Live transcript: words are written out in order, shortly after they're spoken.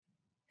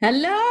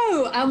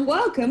Hello and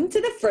welcome to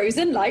the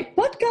Frozen Light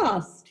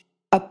podcast.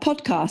 A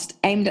podcast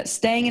aimed at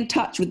staying in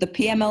touch with the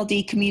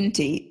PMLD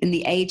community in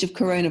the age of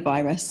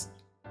coronavirus.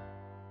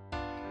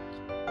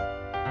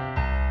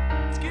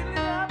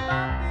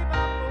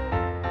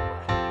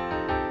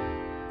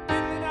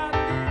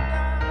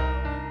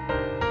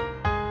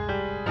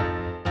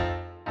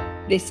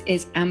 This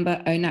is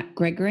Amber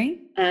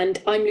Onak-Gregory.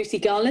 And I'm Lucy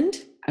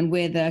Garland. And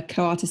we're the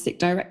co-artistic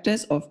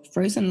directors of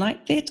Frozen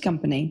Light Theatre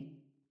Company.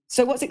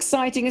 So what's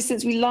exciting is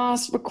since we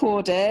last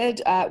recorded,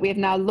 we have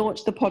now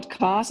launched the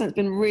podcast, and it's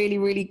been really,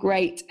 really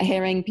great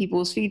hearing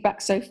people's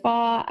feedback so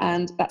far,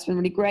 and that's been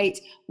really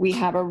great. We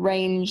have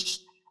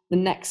arranged the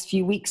next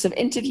few weeks of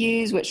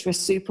interviews, which we're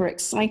super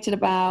excited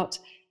about.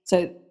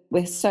 So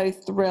we're so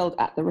thrilled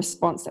at the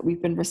response that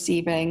we've been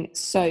receiving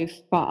so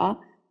far.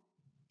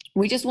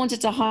 We just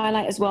wanted to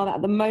highlight as well that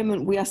at the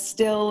moment we are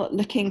still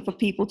looking for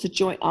people to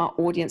join our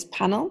audience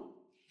panel.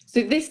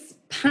 So this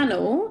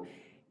panel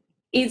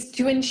is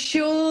to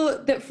ensure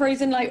that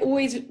Frozen Light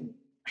always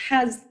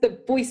has the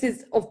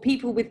voices of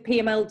people with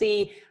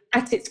PMLD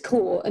at its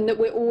core, and that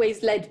we're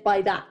always led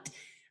by that.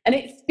 And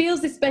it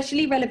feels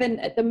especially relevant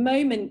at the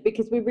moment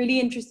because we're really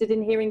interested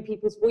in hearing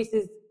people's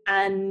voices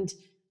and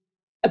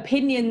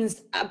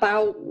opinions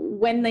about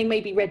when they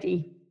may be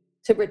ready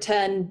to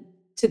return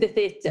to the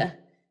theatre,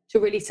 to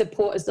really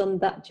support us on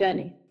that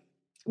journey.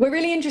 We're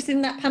really interested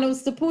in that panel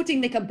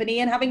supporting the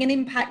company and having an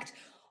impact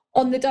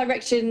on the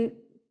direction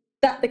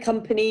that the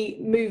company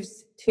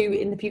moves to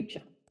in the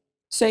future.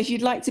 So if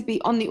you'd like to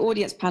be on the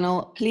audience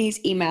panel,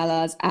 please email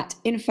us at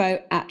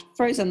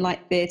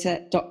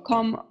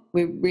info@frozenlighttheatre.com.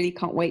 We really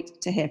can't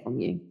wait to hear from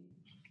you.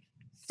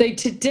 So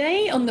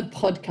today on the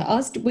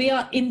podcast, we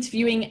are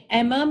interviewing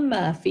Emma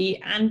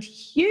Murphy and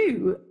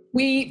Hugh.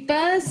 We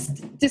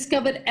first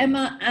discovered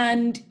Emma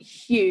and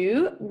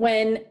Hugh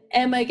when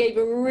Emma gave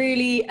a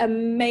really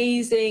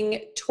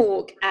amazing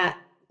talk at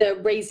the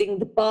Raising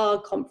the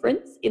Bar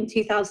conference in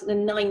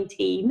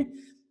 2019,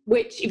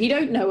 which, if you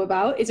don't know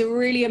about, is a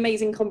really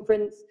amazing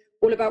conference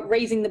all about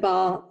raising the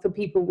bar for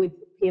people with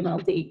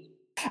PMLD.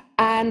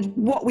 And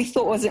what we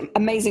thought was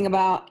amazing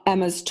about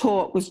Emma's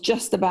talk was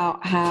just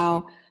about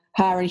how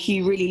her and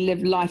Hugh really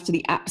lived life to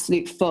the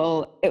absolute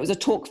full. It was a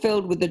talk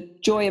filled with the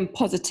joy and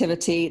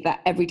positivity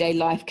that everyday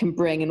life can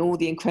bring and all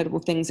the incredible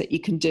things that you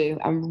can do.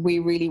 And we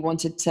really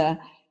wanted to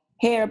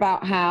hear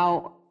about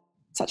how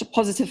such a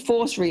positive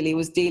force really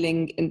was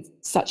dealing in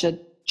such a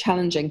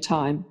challenging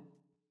time.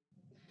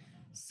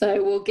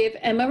 So we'll give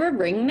Emma a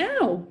ring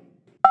now.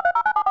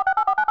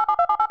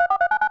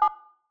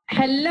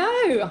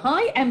 Hello.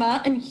 Hi,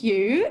 Emma and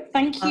Hugh.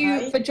 Thank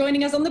you for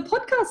joining us on the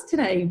podcast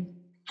today.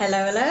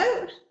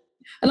 Hello.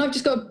 And I've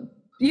just got a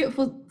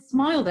beautiful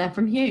smile there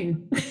from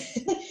Hugh.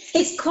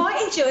 He's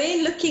quite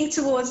enjoying looking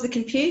towards the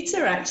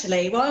computer,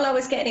 actually. While I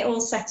was getting it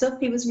all set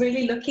up, he was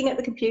really looking at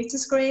the computer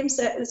screen,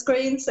 so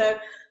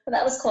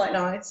that was quite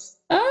nice.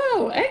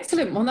 Oh,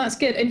 excellent. Well, that's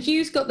good. And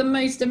Hugh's got the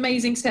most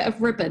amazing set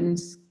of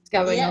ribbons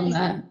going on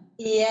there.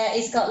 Yeah,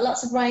 he's got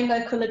lots of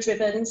rainbow-coloured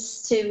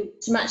ribbons to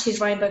match his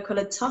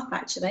rainbow-coloured top,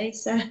 actually.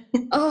 So.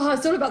 Oh,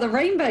 it's all about the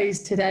rainbows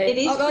today. It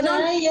is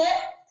today,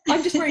 yeah.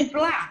 I'm just wearing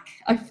black.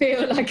 I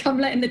feel like I'm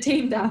letting the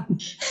team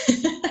down.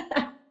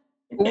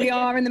 We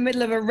are in the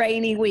middle of a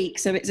rainy week,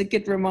 so it's a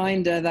good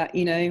reminder that,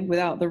 you know,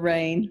 without the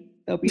rain,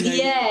 there'll be no...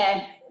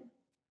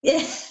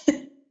 Yeah.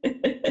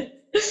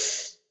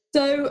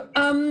 So,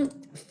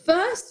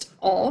 first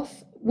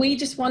off, we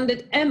just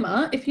wondered,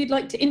 Emma, if you'd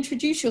like to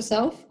introduce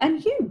yourself and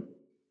Hugh.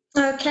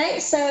 Okay,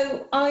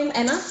 so I'm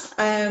Emma.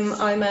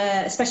 I'm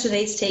a special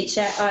needs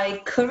teacher.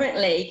 I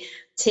currently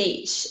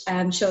teach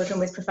children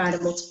with profound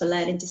and multiple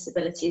learning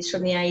disabilities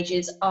from the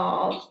ages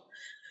of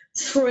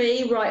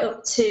 3 right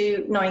up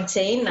to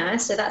 19 now.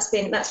 So that's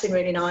been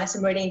really nice.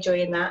 I'm really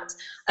enjoying that.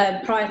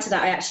 Prior to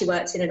that, I actually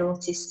worked in an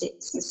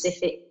autistic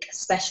specific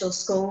special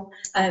school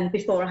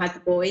before I had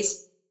the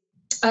boys.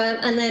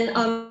 And then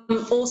I'm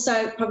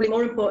also, probably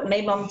more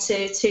importantly, mum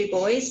to 2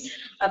 boys.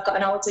 I've got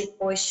an older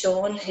boy,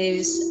 Sean,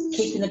 who's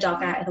keeping the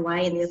dog out of the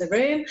way in the other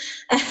room.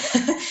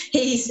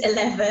 He's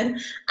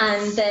 11.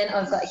 And then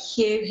I've got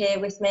Hugh here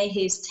with me,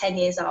 who's 10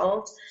 years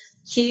old.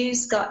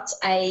 Hugh's got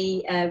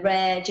a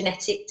rare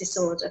genetic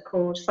disorder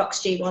called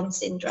FOXG1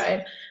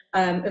 syndrome,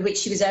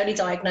 which he was only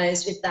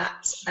diagnosed with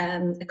that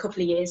a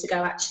couple of years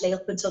ago, actually.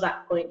 Up until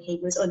that point, he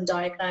was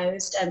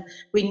undiagnosed.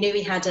 We knew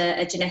he had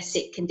a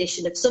genetic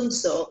condition of some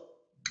sort,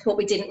 but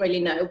we didn't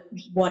really know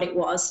what it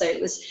was. So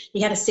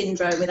he had a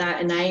syndrome without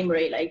a name,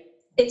 really.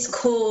 It's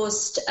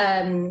caused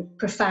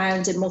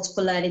profound and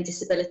multiple learning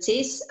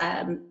disabilities,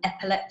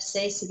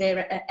 epilepsy,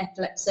 severe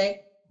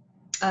epilepsy.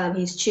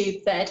 He's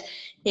tube fed.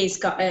 He's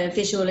got a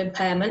visual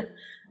impairment.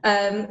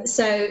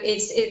 So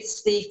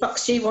it's the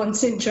FOXG1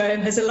 syndrome.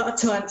 Has a lot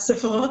to answer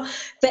for,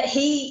 but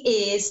he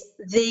is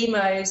the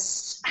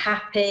most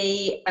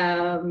happy,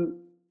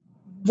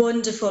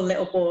 wonderful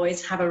little boy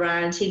to have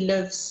around. He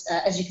loves,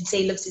 as you can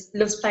see,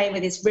 loves playing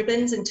with his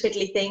ribbons and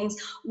twiddly things.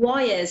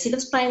 Wires. He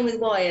loves playing with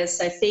wires,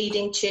 so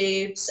feeding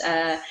tubes,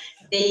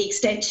 the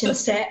extension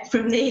set,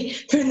 from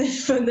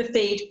the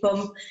feed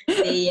pump,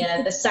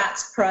 the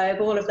SATS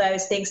probe, all of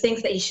those things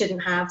that he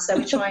shouldn't have. So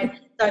we try and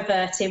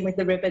divert him with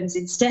the ribbons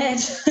instead.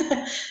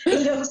 He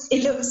loves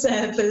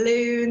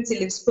balloons, he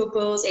loves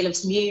bubbles, he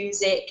loves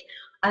music.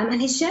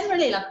 And he's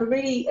generally like a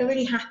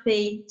really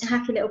happy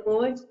little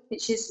boy,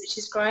 which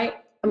is great.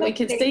 And we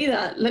can see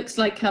that. Looks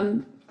like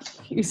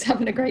he was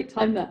having a great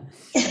time there.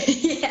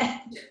 Yeah.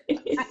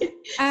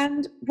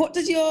 And what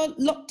does your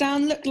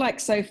lockdown look like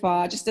so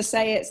far? Just to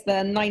say, it's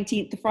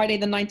the Friday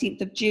the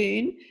 19th of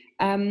June.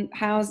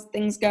 How's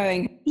things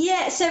going?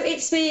 Yeah, so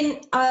it's been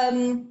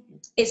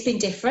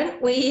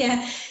different. We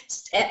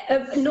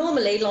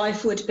normally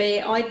life would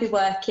be, I'd be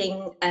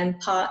working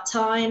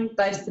part-time,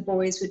 both the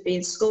boys would be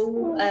in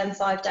school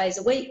 5 days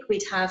a week.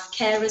 We'd have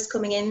carers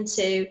coming in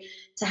to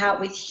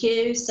help with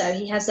Hugh. So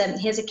he has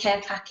a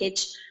care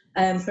package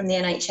from the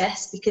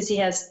NHS because he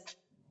has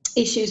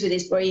issues with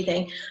his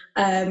breathing.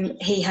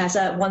 He has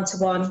a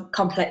one-to-one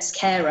complex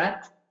carer.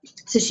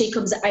 So she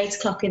comes at 8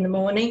 o'clock in the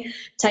morning,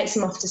 takes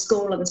him off to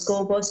school on the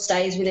school bus,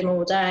 stays with him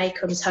all day,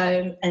 comes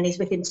home, and he's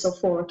with him till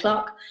 4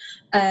 o'clock.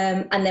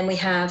 And then we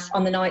have,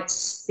 on the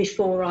nights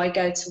before I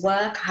go to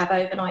work, I have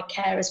overnight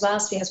care as well.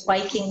 So he has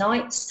waking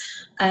nights,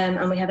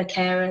 and we have a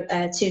carer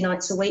 2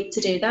 nights a week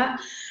to do that.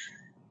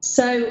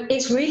 So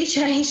it's really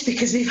changed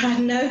because we've had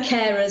no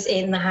carers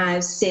in the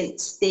house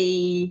since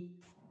the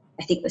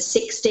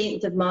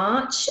 16th of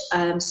March.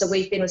 So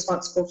we've been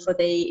responsible for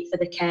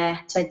the care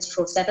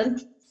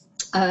 24/7.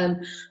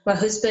 My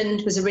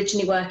husband was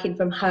originally working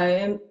from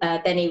home,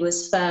 then he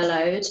was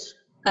furloughed.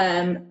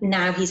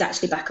 Now he's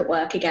actually back at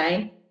work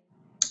again.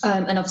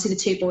 And obviously the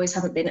 2 boys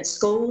haven't been at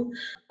school.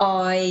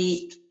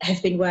 I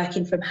have been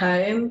working from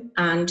home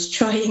and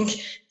trying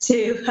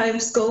to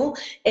homeschool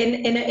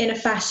in a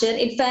fashion.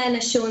 In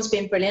fairness, Sean's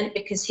been brilliant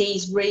because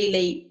he's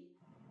really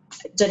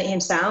done it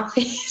himself.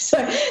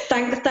 So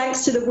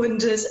thanks to the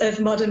wonders of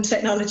modern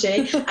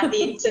technology and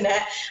the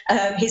internet,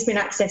 he's been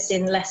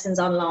accessing lessons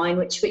online,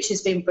 which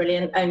has been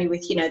brilliant, only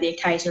with the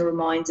occasional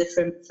reminder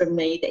from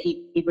me that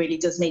he really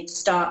does need to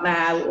start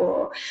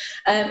now.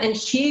 And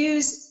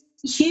Hugh's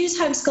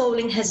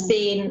homeschooling has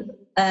been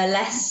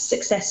less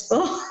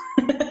successful.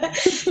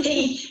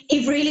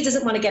 He really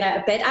doesn't want to get out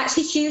of bed.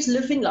 Actually, Hugh's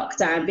loving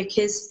lockdown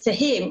because for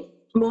him,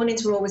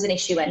 mornings were always an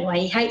issue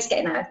anyway. He hates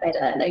getting out of bed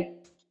early.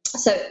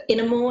 So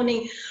in a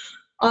morning,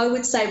 I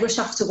would say rush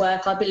off to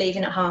work. I'd be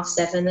leaving at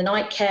 7:30. The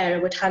night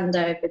carer would hand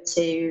over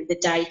to the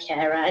day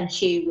carer, and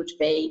Hugh would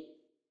be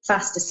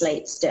fast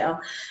asleep still.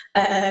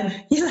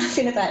 You're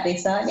laughing about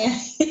this, aren't you?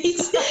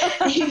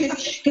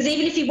 Because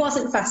even if he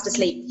wasn't fast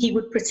asleep, he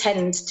would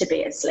pretend to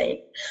be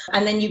asleep.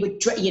 And then you'd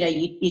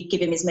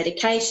give him his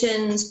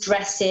medications,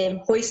 dress him,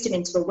 hoist him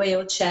into a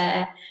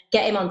wheelchair,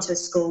 get him onto a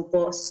school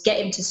bus, get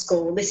him to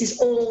school. This is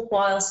all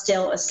while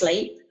still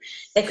asleep.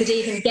 They could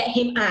even get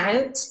him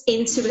out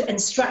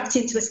and strapped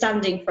into a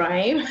standing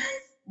frame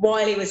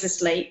while he was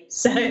asleep.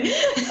 So,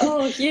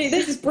 Hugh,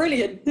 this is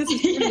brilliant.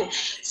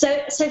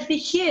 So for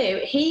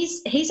Hugh,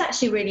 he's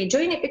actually really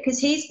enjoying it because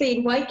he's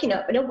been waking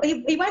up, and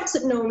he wakes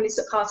up normally at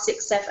 6:30,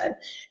 7, and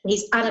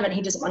he's adamant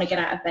he doesn't want to get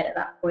out of bed at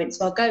that point.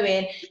 So I'll go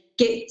in,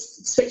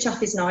 switch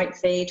off his night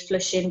feed,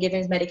 flush him, give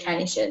him his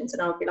medications,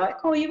 and I'll be like,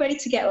 "Oh, are you ready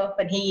to get up?"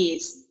 And he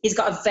is. He's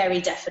got a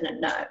very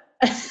definite no.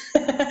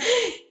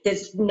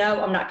 There's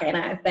no, I'm not getting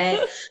out of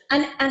bed.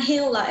 And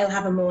he'll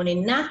have a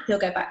morning nap, he'll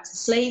go back to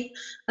sleep,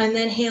 and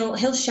then he'll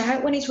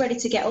shout when he's ready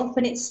to get up.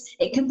 And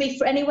it can be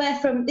for anywhere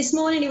from, this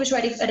morning he was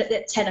ready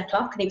at 10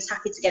 o'clock and he was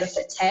happy to get up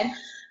at 10.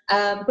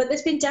 But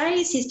there's been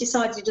days he's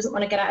decided he doesn't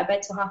want to get out of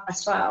bed till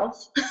 12:30.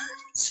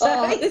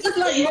 So this is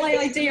like my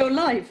ideal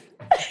life.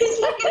 He's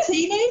like a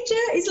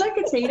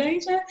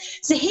teenager.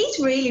 So he's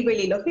really,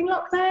 really loving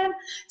lockdown.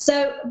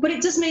 So, but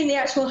it does mean the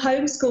actual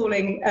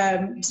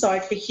homeschooling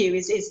side for Hugh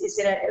is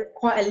in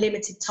quite a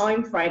limited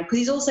time frame, because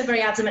he's also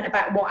very adamant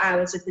about what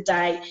hours of the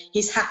day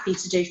he's happy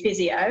to do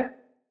physio.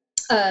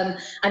 And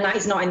that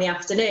is not in the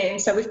afternoon.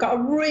 So we've got a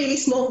really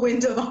small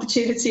window of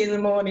opportunity in the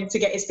morning to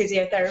get his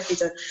physiotherapy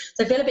done.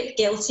 So I feel a bit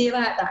guilty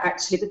about that,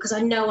 actually, because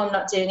I know I'm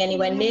not doing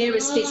anywhere near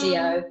as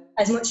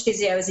much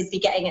physio as he'd be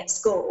getting at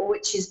school,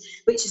 which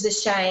is a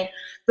shame.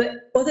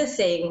 But other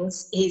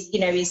things he's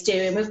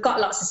doing. We've got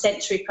lots of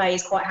sensory play.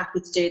 He's quite happy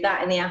to do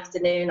that in the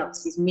afternoon.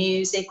 Obviously his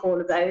music, all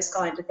of those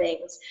kind of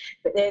things.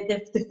 But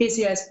the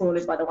physio's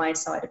fallen by the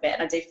wayside a bit,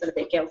 and I do feel a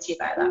bit guilty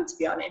about that, to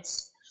be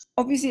honest.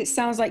 Obviously, it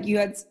sounds like you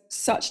had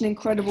such an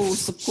incredible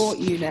support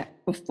unit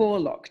before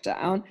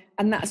lockdown,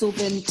 and that's all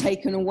been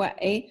taken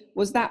away.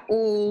 Was that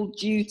all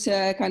due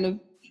to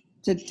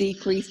to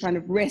decrease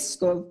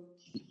risk of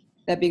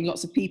there being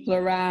lots of people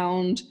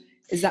around?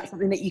 Is that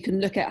something that you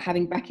can look at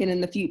having back in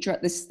the future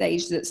at this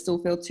stage that still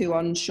feel too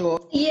unsure?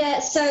 Yeah,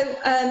 so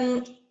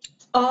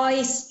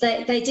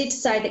they did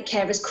say that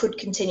carers could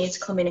continue to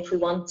come in if we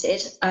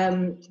wanted,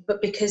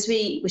 but because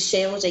we were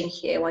shielding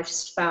Hugh, I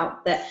just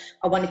felt that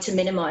I wanted to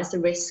minimise the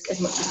risk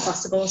as much as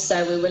possible.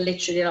 So we were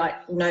literally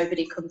like,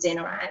 nobody comes in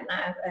or out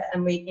now,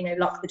 and we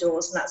lock the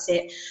doors and that's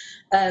it.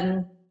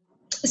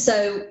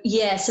 So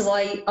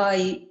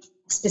I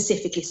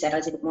specifically said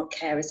I didn't want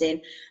carers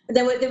in. But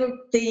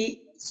the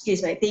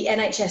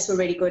NHS were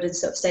really good and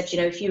sort of said,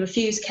 if you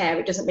refuse care,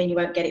 it doesn't mean you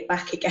won't get it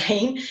back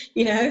again,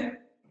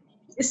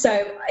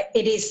 So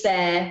it is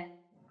there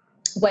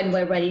when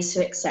we're ready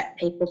to accept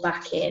people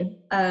back in.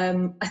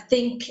 I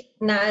think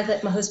now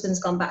that my husband's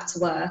gone back to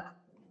work,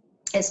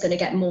 it's going to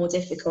get more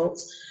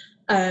difficult.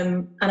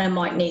 And I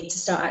might need to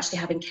start actually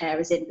having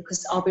carers in,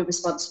 because I'll be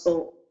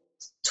responsible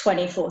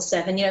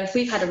 24/7. If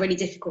we've had a really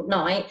difficult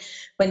night,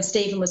 when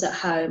Stephen was at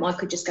home, I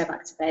could just go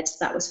back to bed.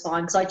 That was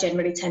fine, because I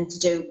generally tend to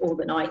do all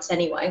the nights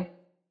anyway.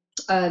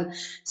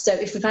 So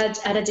if we've had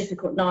a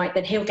difficult night,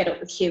 then he'll get up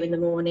with Hugh in the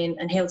morning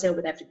and he'll deal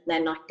with everything.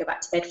 Then I can go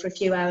back to bed for a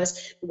few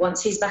hours. But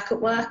once he's back at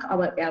work, I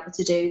won't be able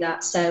to do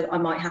that. So I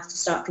might have to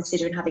start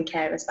considering having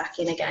carers back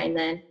in again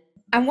then.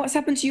 And what's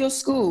happened to your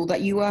school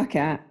that you work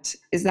at?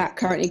 Is that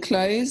currently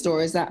closed,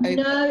 or is that open?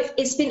 No,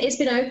 it's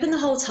been open the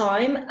whole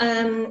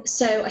time.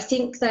 So I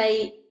think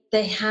they're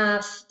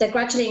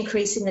gradually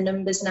increasing the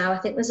numbers now. I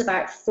think there's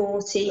about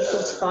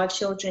 45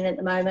 children at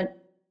the moment.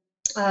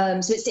 So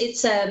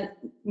it's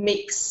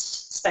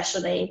mixed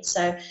special needs.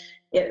 So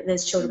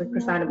there's children with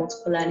profound and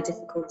multiple learning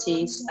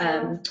difficulties,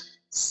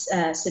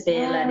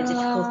 severe learning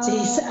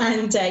difficulties,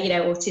 and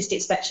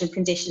autistic spectrum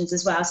conditions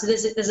as well. So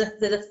there's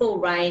a full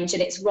range,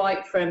 and it's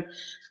right from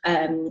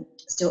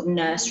still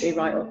nursery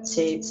right up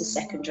to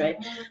secondary.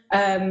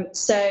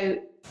 So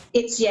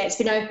it's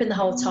been open the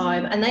whole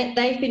time, and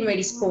they've been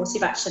really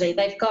supportive actually.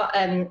 They've got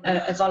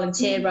a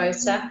volunteer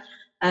rota,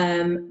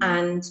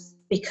 and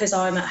because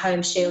I'm at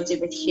home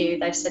shielded with Hugh,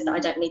 they've said that I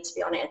don't need to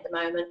be on it at the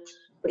moment,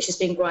 which has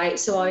been great.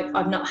 So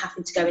I'm not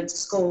having to go into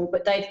school,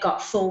 but they've got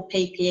full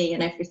PPE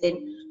and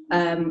everything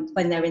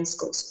when they're in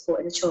school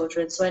supporting the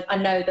children. So I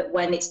know that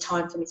when it's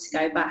time for me to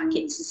go back,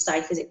 it's as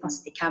safe as it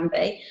possibly can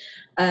be.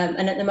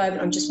 And at the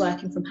moment, I'm just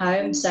working from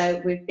home.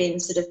 So we've been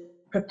sort of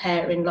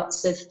preparing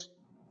lots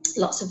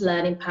of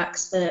learning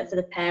packs for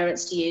the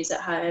parents to use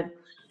at home,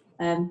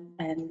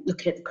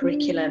 looking at the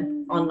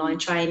curriculum, online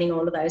training,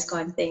 all of those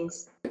kind of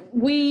things.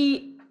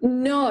 We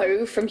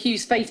know from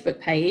Hugh's Facebook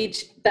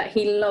page that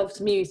he loves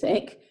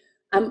music.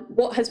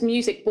 What has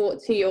music brought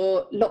to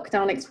your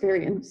lockdown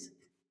experience?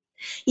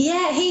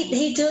 Yeah,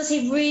 he does.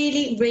 He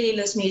really, really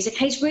loves music.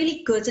 He's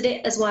really good at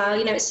it as well.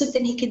 It's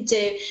something he can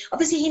do.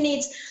 Obviously, he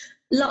needs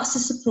lots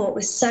of support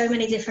with so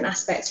many different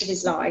aspects of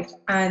his life,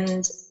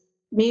 and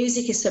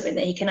music is something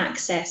that he can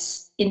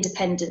access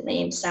independently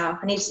himself.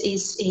 And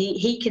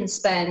he can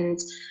spend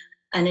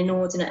an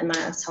inordinate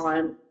amount of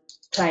time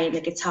playing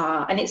the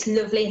guitar, and it's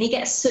lovely, and he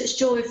gets such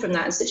joy from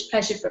that and such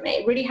pleasure from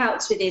it. It really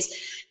helps with his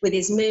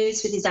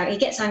moods, with his he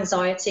gets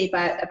anxiety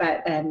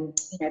about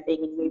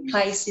being in new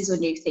places or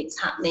new things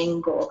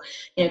happening, or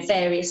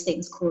various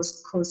things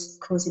cause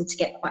him to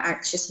get quite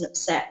anxious and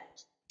upset.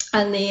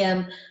 And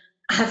the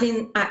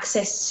having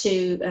access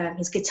to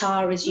his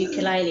guitar, his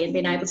ukulele, and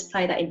being able to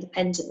play that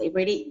independently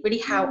really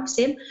helps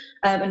him,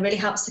 and really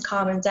helps to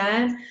calm him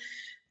down.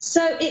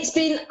 So it's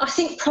been, I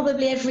think,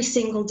 probably every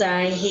single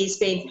day he's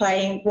been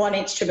playing one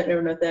instrument or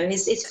another.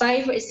 His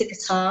favourite is the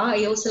guitar.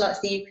 He also likes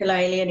the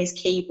ukulele and his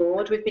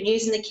keyboard. We've been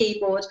using the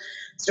keyboard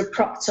sort of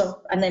propped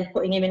up and then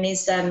putting him in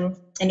his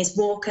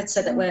walker,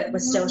 so that we're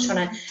still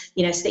trying to,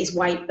 so that he's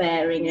weight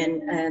bearing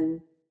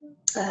and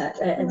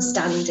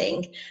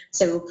standing.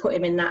 So we'll put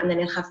him in that, and then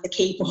he'll have the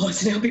keyboard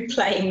and he'll be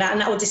playing that,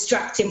 and that will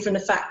distract him from the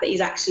fact that he's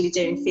actually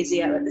doing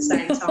physio at the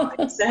same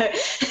time. So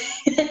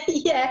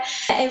yeah,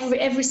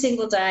 every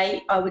single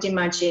day, I would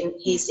imagine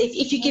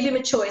if you give him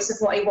a choice of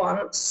what he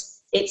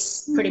wants,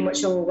 it's pretty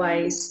much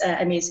always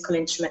a musical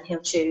instrument he'll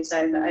choose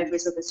over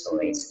his other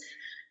toys.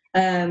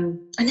 And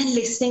then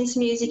listening to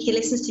music. He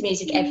listens to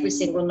music every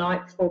single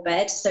night before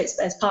bed, so it's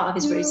as part of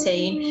his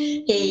routine.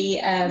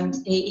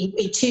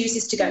 He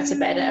chooses to go to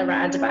bed at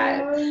around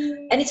about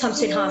anytime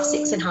between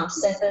 6:30 and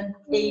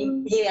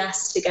 7:30. He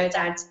asks to go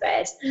down to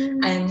bed,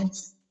 and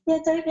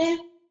don't know.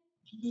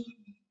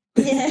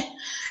 Yeah,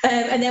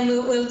 and then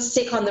we'll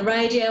stick on the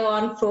radio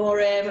on for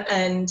him,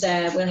 and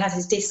we'll have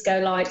his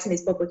disco lights and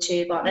his bubble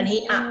tube on, and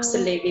he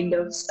absolutely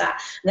loves that.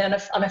 And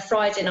then on a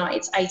Friday night,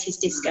 it's 80s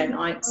disco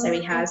night, so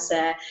he has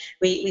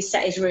we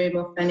set his room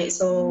up, and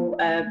it's all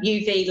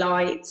UV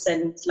lights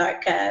and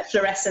like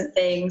fluorescent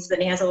things. Then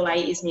he has all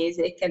 80s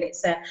music, and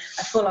it's a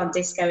full-on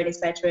disco in his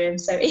bedroom,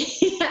 so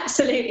he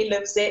absolutely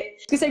loves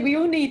it. I say we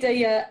all need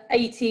a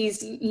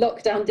 80s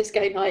lockdown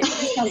disco night.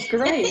 That sounds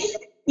great.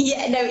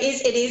 Yeah, no,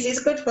 it is. It's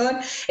good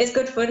fun. It's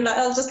good fun. Like,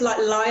 I'll just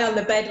lie on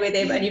the bed with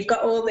him, and you've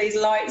got all these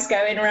lights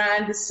going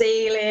around the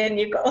ceiling.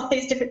 You've got all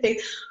these different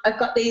things. I've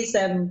got these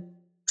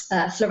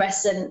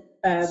fluorescent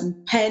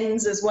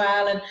pens as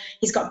well, and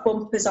he's got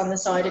bumpers on the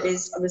side of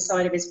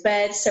his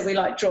bed. So we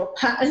draw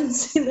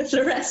patterns in the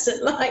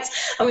fluorescent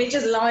lights, and we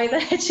just lie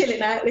there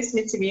chilling out,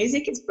 listening to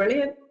music. It's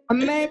brilliant.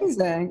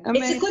 Amazing.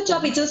 It's a good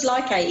job. He does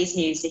like 80s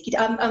music.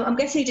 I'm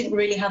guessing he didn't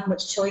really have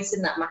much choice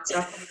in that matter.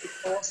 I probably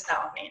forced that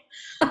on him.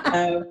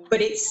 But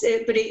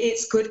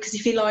it's good, because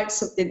if he likes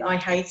something I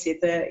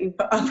hated, I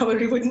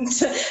probably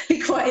wouldn't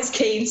be quite as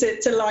keen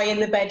to lie in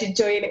the bed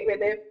enjoying it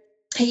with him.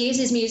 he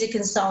uses music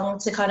and song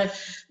to kind of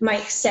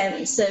make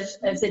sense of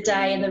the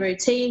day and the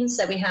routine.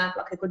 So we have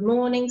like a good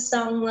morning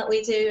song that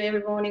we do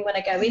every morning when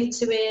I go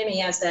into him. He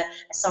has a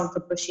song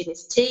for brushing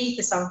his teeth,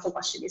 a song for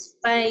washing his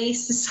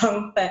face, a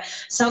song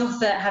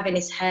for having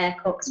his hair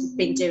cut, because we've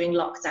been doing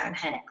lockdown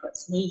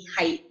haircuts and he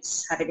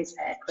hates having his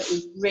hair cut.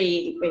 He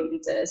really,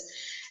 really does.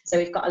 So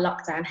we've got a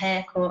lockdown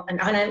haircut,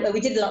 and I know we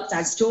did a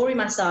lockdown story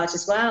massage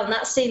as well, and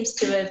that seems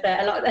to have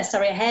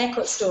a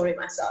haircut story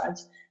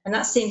massage. And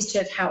that seems to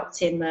have helped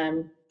him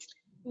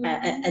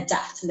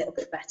adapt a little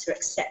bit better,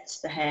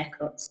 accept the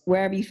haircuts.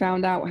 Where have you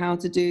found out how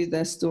to do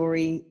the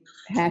story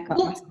haircut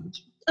massage?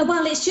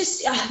 Well, it's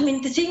just, I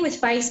mean, the thing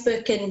with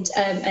Facebook and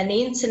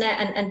the internet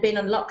and being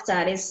on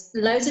lockdown is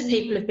loads of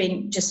people have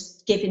been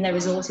just giving their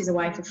resources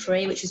away for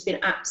free, which has been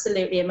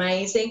absolutely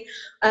amazing.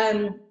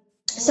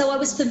 So I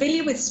was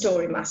familiar with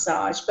story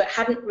massage, but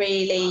hadn't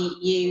really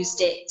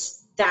used it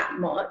that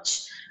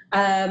much.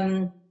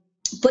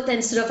 But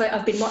then sort of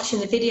I've been watching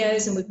the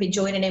videos and we've been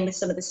joining in with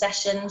some of the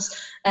sessions,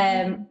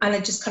 and I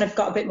just kind of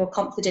got a bit more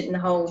confident in the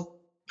whole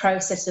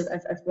process of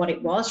what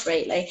it was,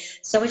 really.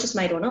 So I just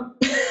made one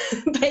up,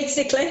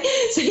 basically.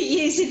 So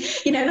he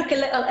used, like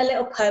a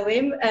little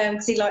poem,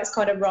 because he likes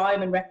kind of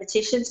rhyme and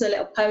repetition. So a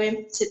little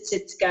poem to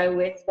go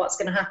with what's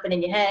going to happen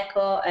in your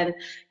haircut, and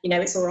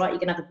it's all right, you're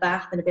going to have a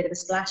bath and a bit of a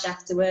splash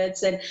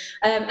afterwards, and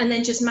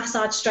then just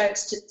massage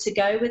strokes to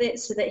go with it,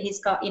 so that he's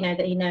got,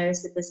 that he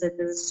knows that there's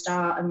a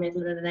start, a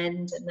middle, and an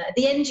end, and at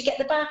the end you get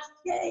the bath.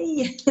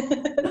 Yay!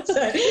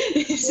 So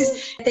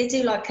they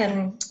do like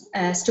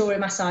story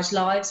massage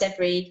lives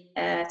every.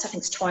 I think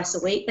it's twice a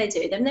week they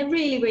do them. They're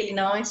really, really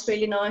nice,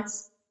 really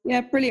nice.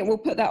 Yeah, brilliant. We'll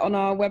put that on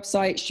our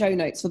website show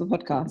notes for the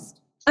podcast.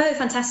 Oh,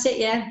 fantastic,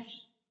 yeah.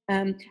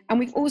 And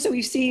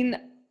we've seen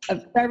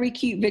a very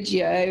cute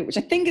video, which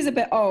I think is a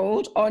bit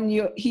old, on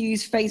your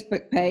Hugh's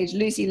Facebook page,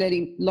 Lucy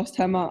Lily Lost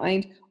Her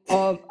Mind,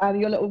 of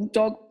your little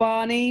dog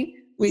Barney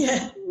with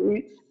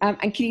you. And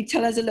can you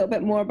tell us a little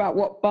bit more about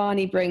what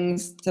Barney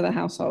brings to the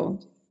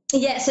household?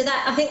 Yeah, so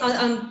that, I think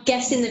I'm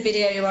guessing the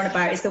video you're on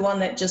about is the one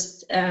that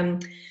just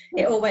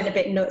it all went a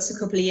bit nuts a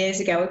couple of years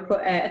ago. We put,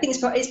 I think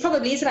it's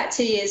probably about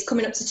 2 years,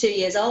 coming up to 2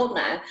 years old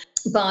now.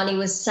 Barney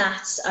was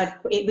sat,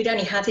 we'd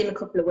only had him a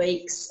couple of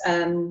weeks,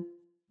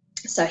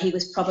 so he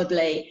was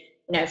probably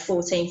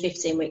 14,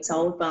 15 weeks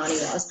old, Barney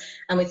was,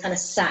 and we kind of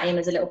sat him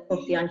as a little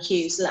puppy on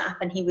Hugh's lap,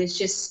 and he was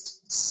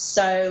just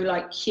so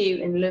like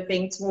cute and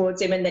loving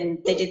towards him, and then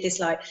they did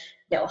this like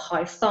little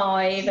high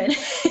five, and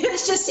it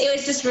was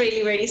just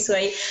really, really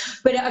sweet.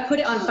 But I put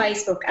it on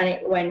Facebook, and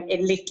it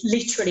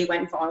literally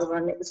went viral,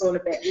 and it was all a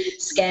bit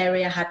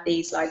scary. I had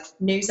these like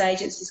news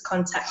agencies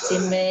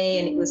contacting me,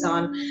 and it was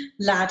on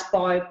Lad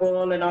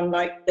Bible and on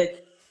like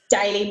the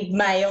Daily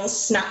Mail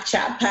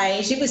Snapchat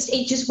page.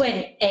 It just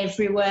went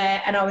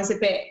everywhere, and I was a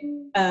bit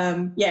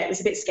it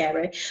was a bit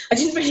scary. I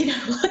didn't really know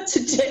what to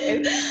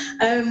do,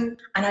 and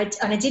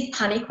I did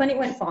panic when it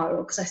went viral,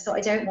 because I thought,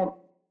 I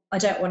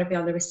don't want to be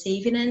on the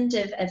receiving end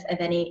of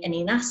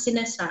any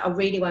nastiness. I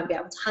really won't be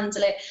able to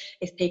handle it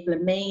if people are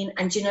mean.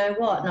 And you know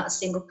what? Not a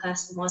single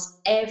person was.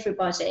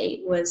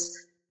 Everybody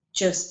was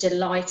just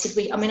delighted.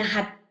 I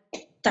had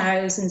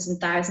thousands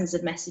and thousands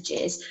of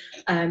messages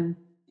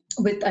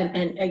with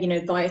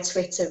via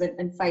Twitter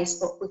and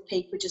Facebook, with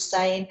people just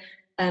saying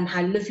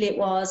how lovely it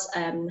was,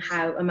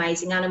 how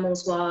amazing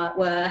animals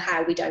were,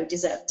 how we don't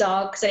deserve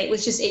dogs, and there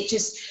was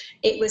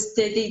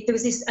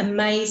this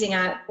amazing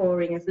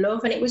outpouring of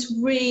love, and it was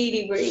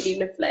really, really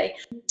lovely.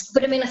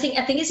 But I think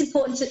it's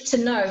important to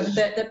know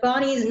that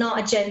Barney is not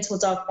a gentle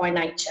dog by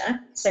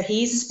nature. So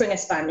he's a Springer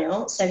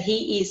Spaniel, so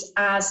he is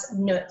as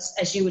nuts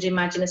as you would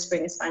imagine a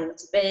Springer Spaniel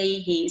to be.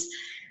 He's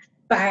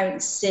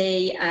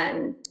bouncy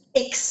and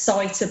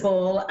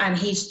excitable, and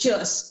he's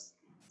just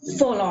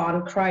full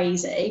on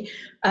crazy,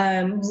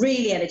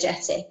 really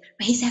energetic.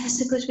 But he's ever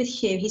so good with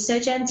Hugh. He's so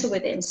gentle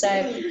with him.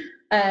 So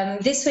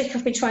this week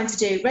I've been trying to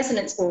do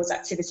resonance boards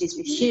activities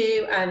with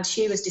Hugh, and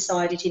Hugh has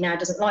decided he now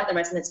doesn't like the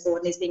resonance board,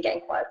 and he's been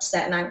getting quite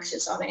upset and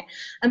anxious on it.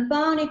 And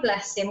Barney,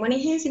 bless him, when he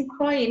hears him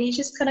crying, he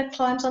just kind of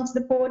climbs onto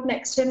the board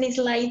next to him, and he's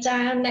laid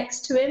down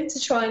next to him to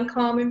try and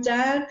calm him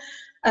down.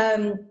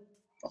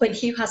 When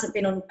Hugh hasn't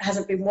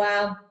been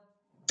well,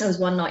 there was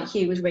one night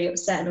Hugh was really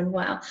upset and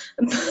unwell,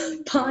 and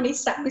Barney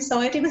sat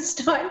beside him and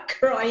started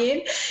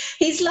crying.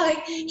 He's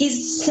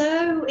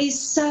so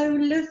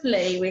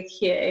lovely with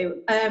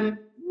Hugh.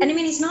 And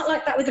he's not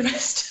like that with the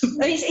rest of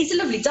them. He's a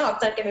lovely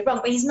dog, don't get me wrong,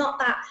 but he's not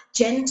that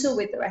gentle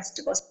with the rest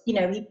of us. He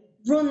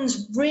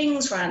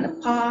rings around the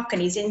park,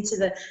 and he's into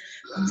the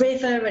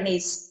river, and he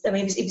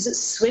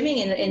was swimming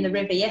in the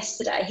river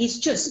yesterday. He's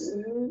just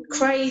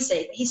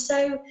crazy. He's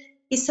so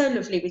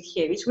lovely with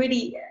Hugh. He's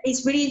really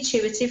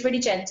intuitive, really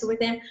gentle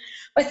with him.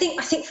 I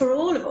think for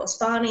all of us,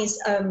 Barney's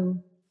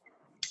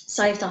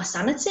saved our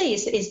sanity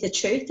is the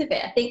truth of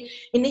it. I think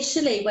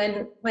initially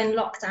when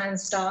lockdown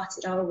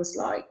started, I was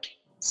like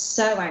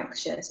so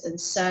anxious and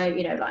so,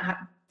 like had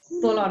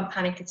full on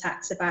panic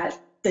attacks about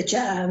the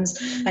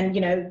germs and,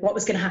 what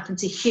was going to happen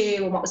to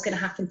Hugh and what was going to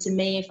happen to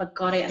me if I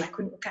got it and I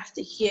couldn't look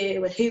after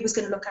Hugh, and who was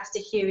going to look after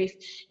Hugh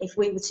if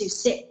we were too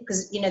sick,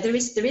 because, there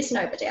is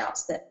nobody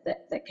else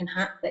that can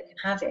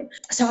have him.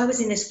 So I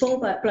was in this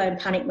full-blown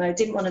panic mode,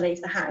 didn't want to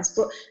leave the house.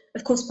 But,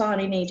 of course,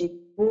 Barney needed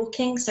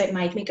walking, so it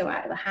made me go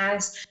out of the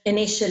house.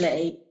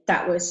 Initially,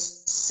 that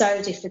was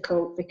so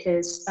difficult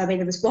because,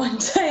 there was one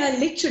day I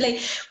literally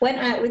went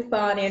out with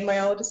Barney and my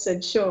older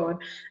son, Sean,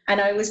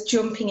 and I was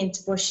jumping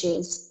into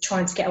bushes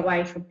trying to get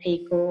away from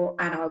people,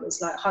 and I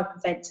was like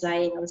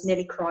hyperventilating, I was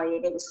nearly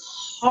crying, it was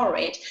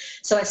horrid.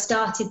 So I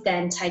started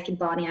then taking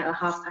Barney out at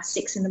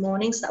 6:30 in the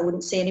morning so that I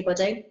wouldn't see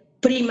anybody.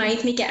 But he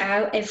made me get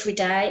out every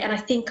day, and I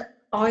think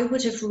I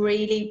would have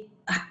really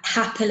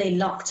happily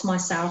locked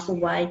myself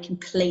away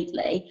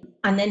completely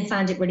and then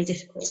found it really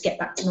difficult to get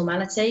back to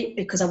normality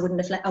because I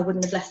wouldn't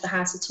have left the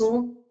house at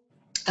all.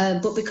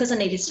 But because I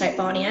needed to take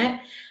Barney out,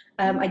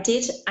 I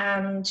did,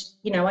 and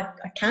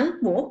I can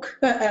walk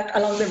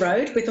along the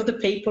road with other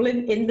people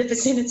in the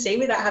vicinity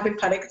without having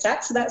panic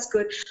attacks, so that's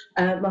good.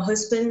 My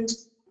husband,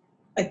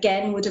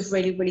 again, would have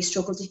really, really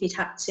struggled if he'd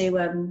had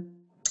to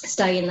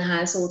stay in the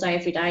house all day,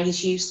 every day.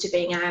 He's used to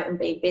being out and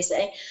being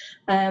busy.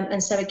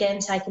 And so again,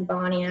 taking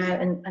Barney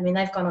out, and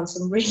they've gone on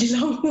some really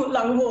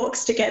long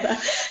walks together.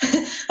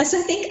 So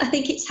I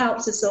think it's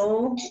helped us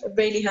all. It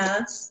really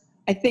has.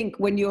 I think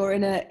when you're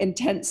in an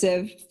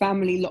intensive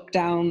family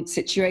lockdown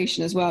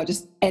situation as well,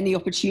 just any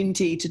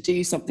opportunity to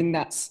do something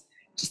that's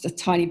just a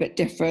tiny bit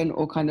different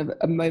or kind of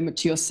a moment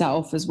to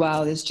yourself as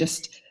well is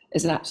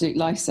an absolute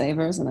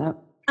lifesaver, isn't it?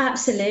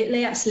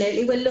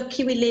 Absolutely. We're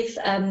lucky we live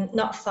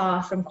not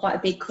far from quite a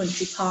big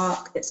country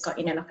park that's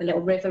got, like a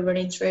little river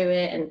running through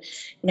it, and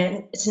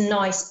it's a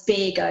nice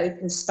big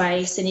open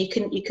space, and you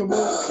can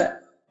walk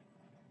for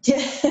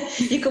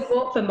you can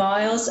walk for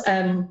miles,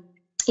 and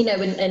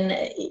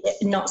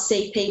not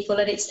see people,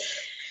 and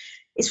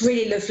it's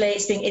really lovely.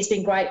 It's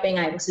been great being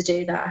able to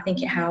do that. I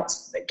think it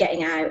helps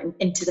getting out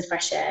into the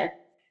fresh air.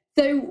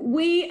 So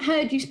we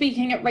heard you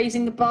speaking at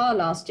Raising the Bar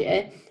last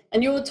year,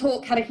 and your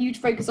talk had a huge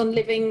focus on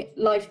living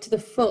life to the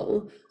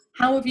full.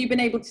 How have you been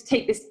able to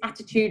take this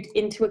attitude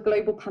into a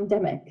global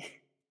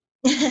pandemic?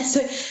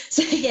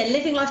 So yeah,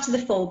 living life to the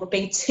full, but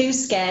being too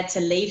scared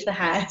to leave the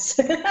house.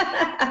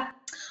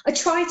 I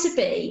try to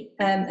be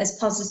as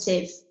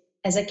positive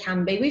as I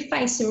can be. We've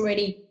faced some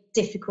really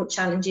difficult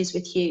challenges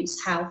with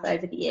Hugh's health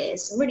over the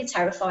years, some really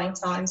terrifying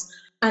times.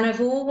 And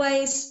I've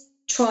always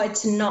tried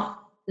to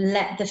not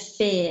let the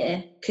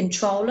fear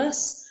control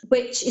us,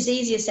 which is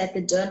easier said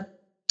than done.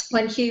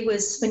 When Hugh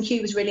was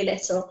really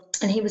little,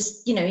 and he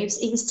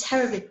was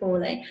terribly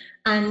poorly,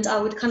 and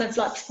I would kind of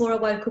like, before I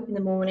woke up in the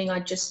morning,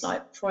 I'd just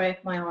like, before I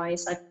opened my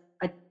eyes,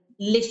 I'd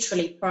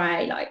literally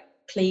pray, like,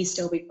 please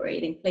still be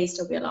breathing, please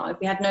still be alive.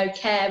 We had no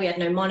care, we had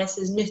no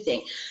monitors,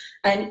 nothing.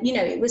 And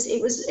it was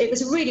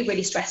a really,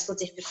 really stressful,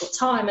 difficult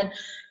time. And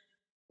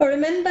I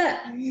remember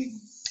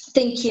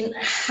thinking,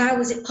 how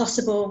is it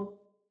possible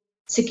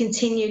to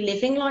continue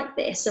living like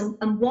this? And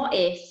what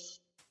if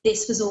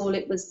this was all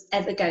it was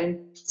ever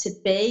going to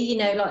be?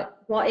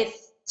 What if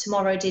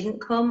tomorrow didn't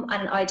come?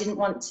 And I didn't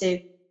want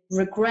to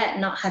regret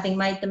not having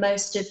made the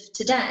most of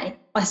today.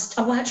 I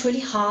worked really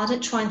hard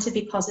at trying to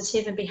be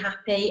positive and be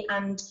happy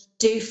and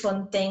do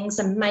fun things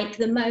and make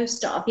the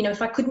most of.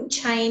 If I couldn't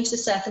change the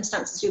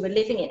circumstances we were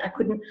living in, I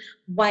couldn't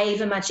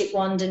wave a magic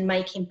wand and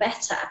make him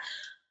better.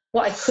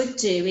 What I could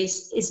do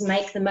is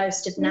make the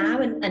most of now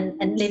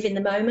and live in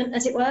the moment,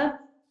 as it were.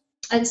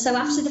 And so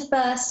after the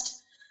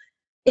first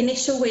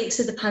initial weeks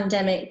of the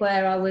pandemic,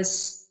 where I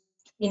was,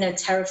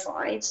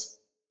 terrified,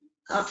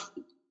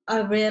 I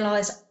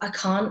realised I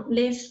can't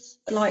live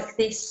like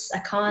this. I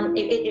can't.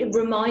 It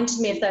reminded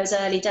me of those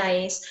early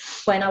days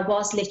when I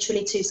was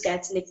literally too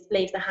scared to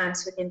leave the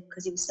house with him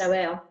because he was so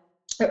ill.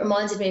 It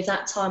reminded me of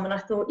that time, and I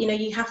thought,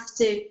 you have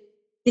to.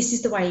 This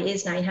is the way it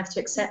is now. You have to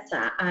accept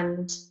that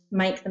and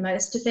make the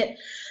most of it.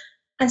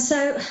 And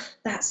so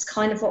that's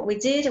kind of what we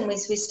did, and we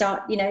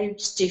start,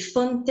 just do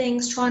fun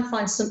things, try and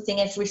find something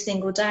every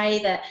single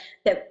day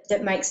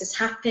that makes us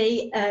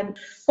happy.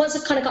 Once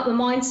I've kind of got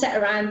my mindset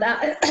around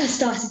that, I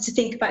started to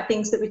think about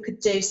things that we could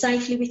do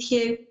safely with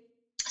Hugh.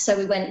 So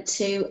we went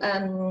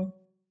to,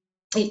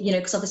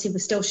 because obviously we're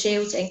still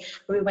shielding,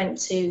 but we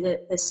went to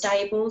the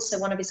stables. So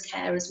one of his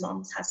carers'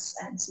 mums has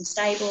some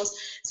stables.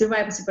 So we were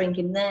able to bring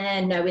him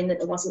there, knowing that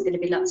there wasn't going to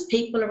be lots of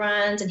people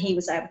around, and he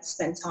was able to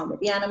spend time with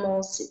the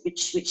animals,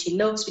 which he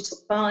loves. We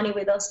took Barney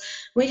with us.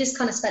 We just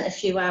kind of spent a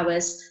few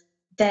hours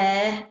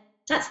there.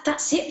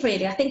 That's it,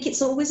 really. I think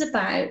it's always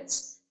about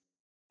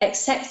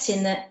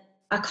accepting that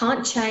I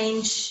can't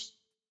change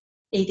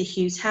either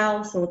Hugh's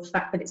health or the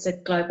fact that it's a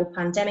global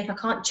pandemic. I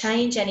can't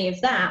change any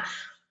of that.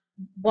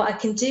 What I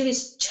can do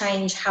is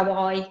change how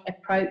I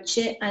approach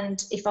it,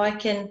 and if I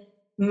can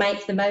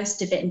make the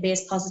most of it and be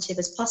as positive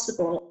as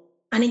possible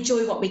and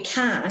enjoy what we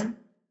can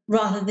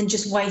rather than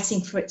just waiting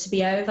for it to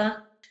be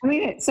over.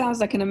 It sounds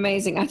like an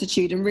amazing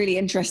attitude, and really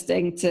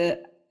interesting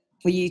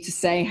for you to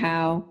say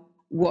how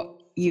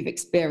what you've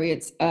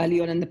experienced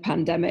early on in the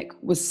pandemic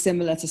was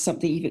similar to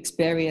something you've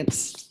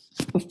experienced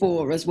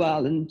before as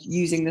well, and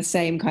using the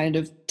same kind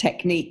of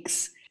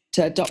techniques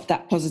to adopt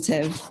that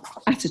positive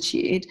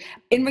attitude.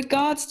 In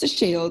regards to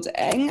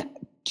shielding,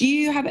 do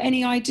you have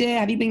any idea,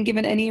 have you been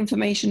given any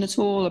information at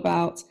all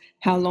about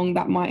how long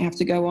that might have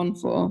to go on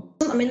for?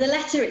 I mean, the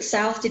letter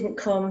itself didn't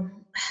come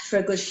for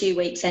a good few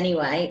weeks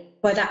anyway.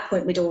 By that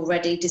point, we'd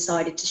already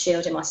decided to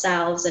shield him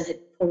ourselves and had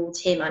pulled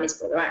him and his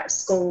brother out of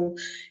school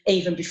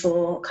even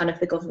before kind of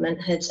the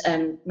government had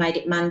made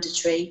it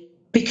mandatory,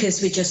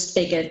 because we just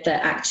figured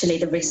that actually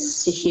the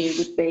risks to Hugh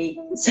would be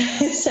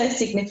so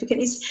significant.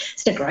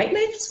 He's in a great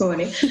mood this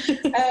morning.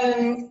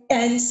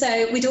 And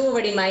so we'd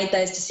already made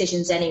those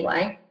decisions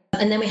anyway.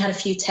 And then we had a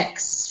few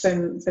texts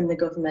from the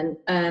government.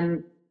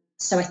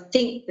 So I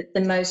think that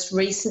the most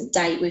recent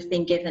date we've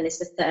been given is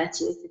the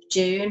 30th of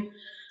June.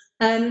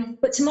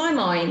 But to my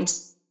mind,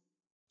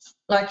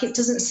 like, it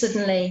doesn't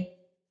suddenly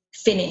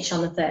finish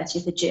on the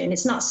 30th of June.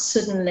 It's not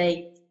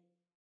suddenly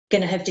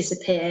going to have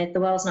disappeared.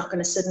 The world's not going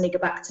to suddenly go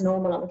back to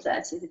normal on the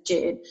 30th of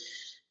June.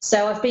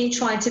 So I've been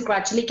trying to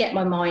gradually get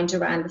my mind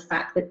around the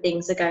fact that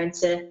things are going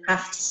to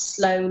have to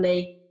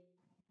slowly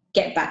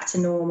get back to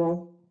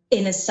normal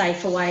in as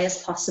safe a way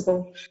as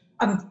possible.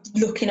 I'm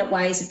looking at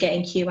ways of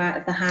getting Hugh out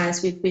of the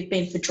house. We've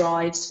been for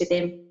drives with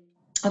him.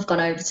 I've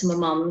gone over to my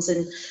mum's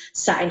and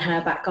sat in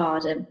her back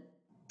garden,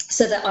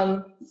 so that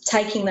I'm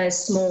taking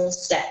those small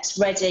steps,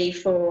 ready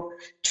for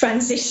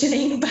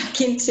transitioning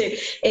back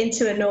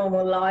into a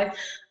normal life.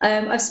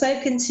 I've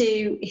spoken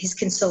to his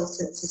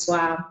consultants as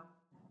well,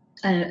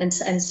 and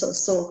sort of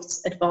sought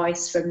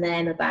advice from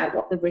them about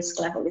what the risk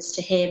level is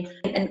to him.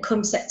 And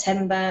come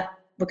September,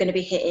 we're going to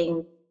be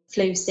hitting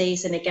flu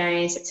season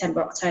again,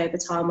 September, October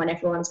time, when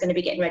everyone's going to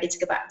be getting ready to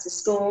go back to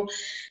school.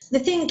 The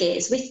thing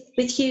is,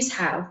 with Hugh's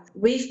health,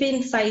 we've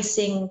been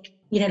facing,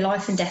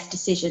 life and death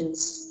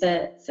decisions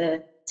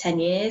for 10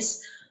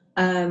 years.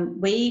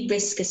 We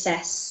risk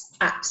assess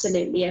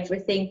absolutely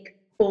everything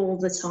all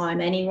the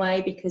time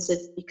anyway, because of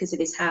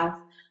his health.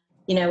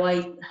 We don't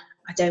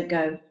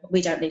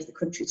leave the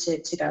country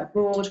to go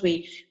abroad.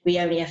 We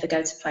only ever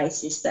go to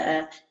places that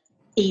are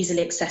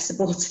easily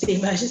accessible to the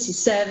emergency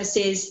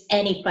services.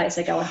 Any place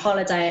I go on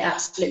holiday, I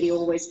absolutely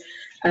always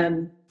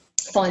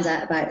find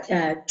out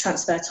about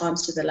transfer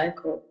times to the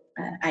local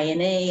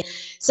A&E.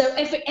 So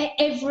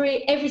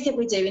everything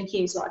we do in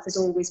Hugh's life has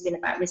always been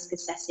about risk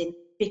assessing,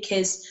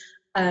 because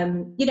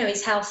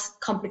his health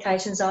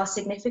complications are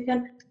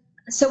significant.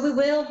 So we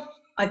will,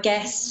 I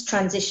guess,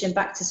 transition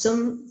back to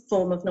some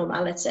form of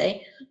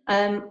normality,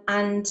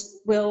 and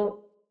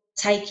we'll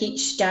take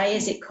each day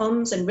as it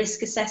comes and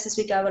risk assess as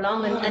we go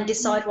along, and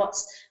decide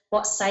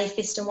what's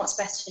safest and what's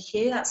best for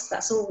Hugh.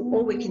 That's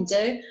all we can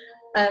do,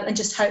 and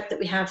just hope that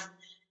we have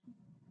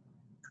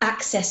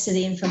access to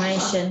the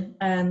information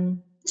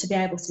to be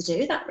able to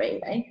do that,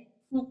 really.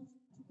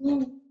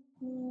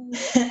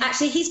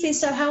 Actually, he's been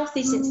so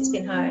healthy since he's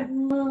been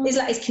home. He's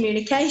like, his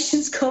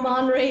communications come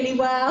on really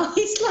well.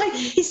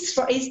 He's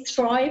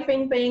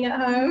thriving being at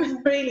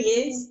home. Really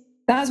is.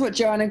 That's what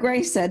Joanna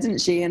Grace said,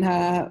 didn't she, in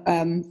her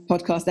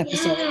podcast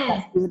episode? Yeah.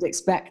 That we would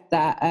expect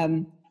that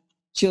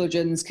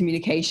children's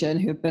communication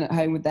who have been at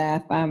home with their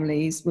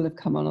families will have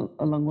come on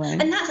a long way.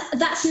 And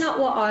that's not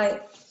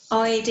what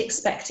I'd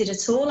expected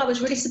at all. I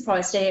was really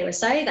surprised to hear her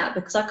say that,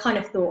 because I kind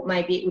of thought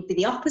maybe it would be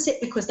the opposite,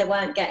 because they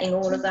weren't getting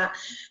all of that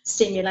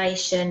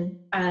stimulation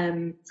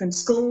from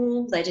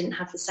school. They didn't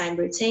have the same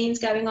routines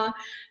going on.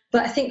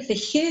 But I think for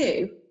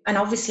Hugh, and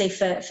obviously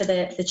for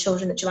the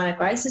children that Joanna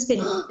Grace has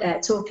been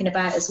talking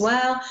about as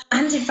well.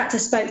 And in fact, I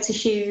spoke to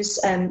Hugh's,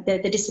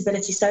 the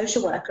disability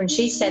social worker, and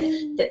she said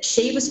that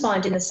she was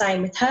finding the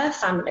same with her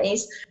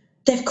families.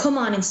 They've come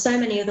on in so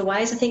many other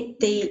ways. I think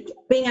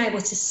being able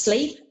to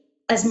sleep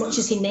as much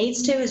as he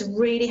needs to has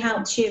really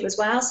helped Hugh as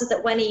well, so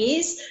that when he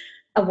is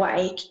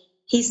awake,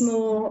 he's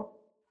more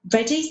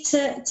ready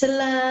to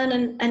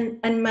learn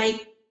and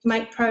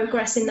make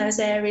progress in those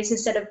areas,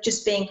 instead of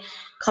just being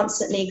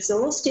constantly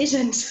exhausted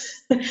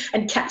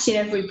and catching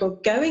every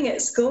bug going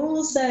at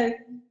school. So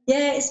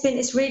yeah, it's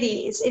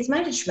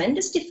made a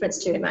tremendous difference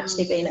to him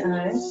actually being at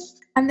home.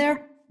 And there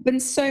have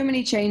been so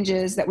many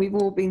changes that we've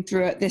all been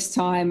through at this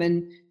time,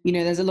 and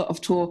there's a lot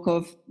of talk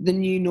of the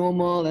new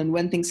normal and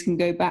when things can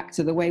go back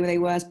to the way they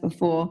were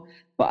before.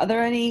 But are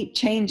there any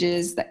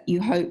changes that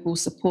you hope will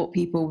support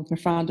people with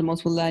profound and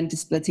multiple learning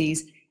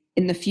disabilities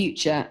in the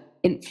future,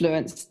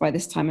 influenced by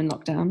this time in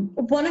lockdown?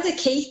 One of the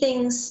key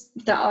things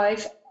that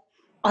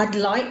I'd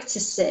like to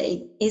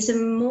see is a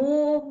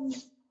more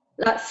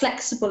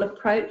flexible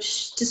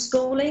approach to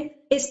schooling.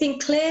 It's been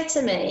clear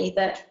to me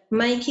that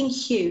making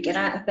Hugh get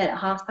out of bed at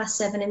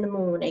 7:30 in the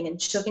morning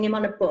and shoving him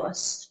on a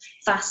bus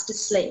fast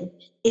asleep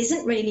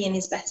isn't really in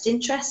his best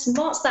interest. And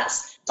whilst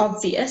that's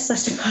obvious, I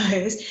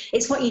suppose,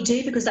 it's what you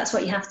do because that's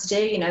what you have to do.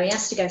 He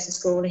has to go to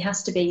school, he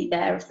has to be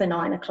there for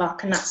 9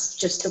 o'clock, and that's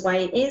just the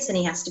way it is, and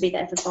he has to be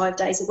there for 5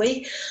 days a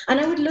week.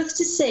 And I would love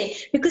to see,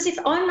 because if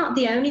I'm not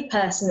the only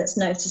person that's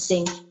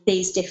noticing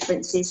these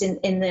differences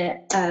in the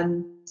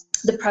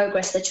the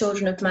progress the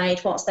children have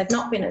made whilst they've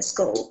not been at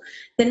school,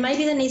 then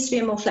maybe there needs to be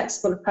a more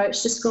flexible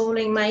approach to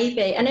schooling,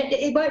 maybe. And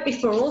it won't be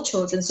for all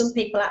children. Some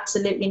people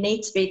absolutely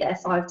need to be there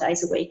 5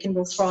 days a week and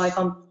will thrive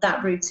on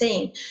that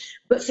routine.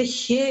 But for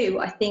Hugh,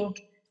 I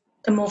think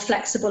a more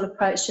flexible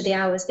approach to the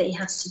hours that he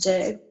has to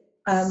do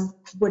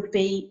would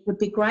be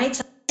great.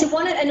 So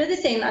another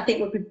thing I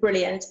think would be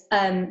brilliant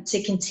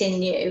to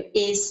continue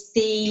is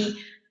the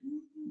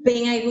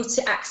being able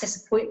to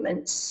access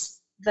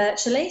appointments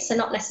virtually, so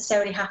not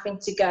necessarily having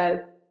to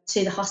go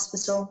to the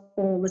hospital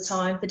all the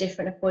time for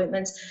different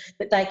appointments,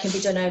 but they can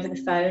be done over the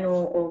phone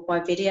or by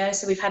video.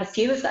 So we've had a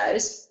few of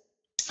those,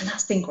 and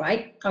that's been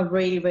great. I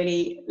really,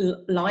 really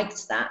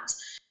liked that.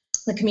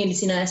 The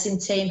community nursing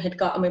team had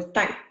got, I mean,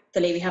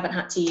 thankfully we haven't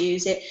had to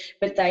use it,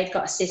 but they'd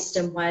got a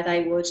system where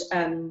they would,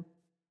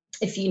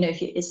 if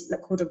it's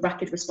called a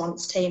rapid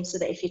response team, so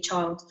that if your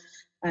child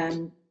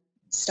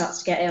starts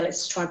to get ill,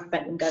 it's to try and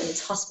prevent them going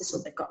into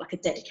hospital. They've got like a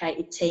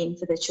dedicated team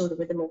for the children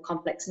with the more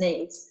complex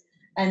needs,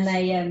 and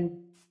they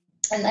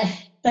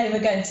were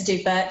going to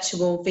do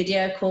virtual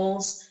video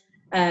calls.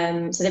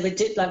 So they would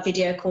do like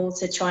video call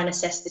to try and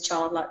assess the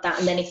child like that,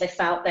 and then if they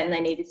felt then they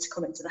needed to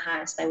come into the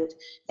house, they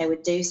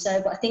would do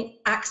so. But I think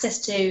access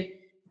to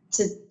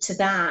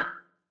that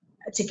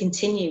to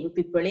continue would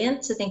be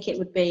brilliant. I think it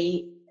would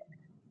be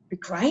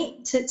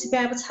great to be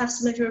able to have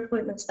some of your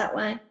appointments that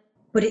way.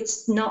 But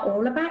it's not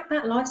all about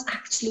that. Life's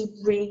actually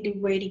really,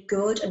 really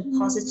good and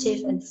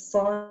positive and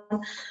fun.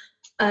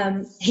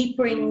 He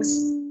brings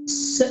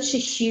such a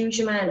huge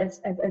amount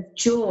of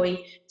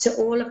joy to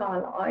all of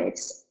our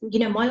lives. You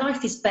know, my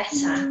life is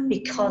better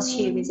because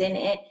Hugh is in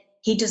it.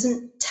 He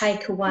doesn't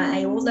take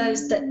away all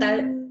those that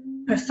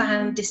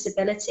profound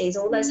disabilities,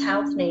 all those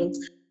health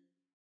needs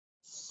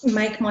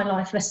make my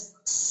life less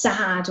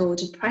sad or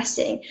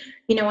depressing.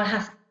 You know, I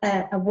have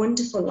a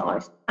wonderful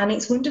life, and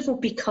it's wonderful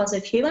because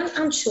of Hugh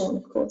and Sean,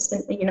 of course,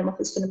 and you know, my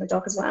husband and my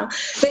dog as well.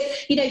 But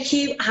you know,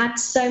 Hugh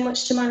adds so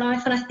much to my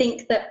life, and I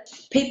think that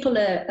people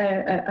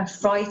are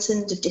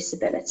frightened of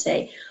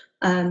disability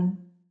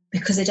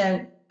because they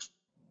don't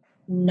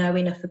know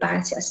enough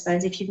about it. I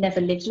suppose if you've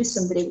never lived with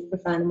somebody with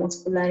profound and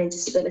multiple learning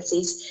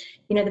disabilities,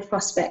 you know, the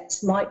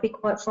prospects might be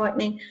quite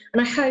frightening.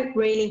 And I hope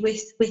really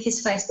with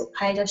his Facebook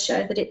page I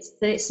show that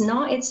it's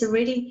not. It's a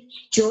really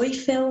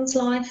joy-filled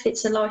life.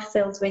 It's a life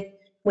filled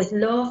with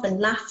love and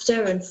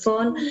laughter and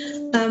fun,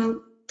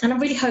 and I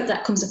really hope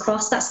that comes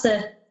across. That's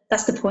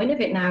the point of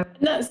it now.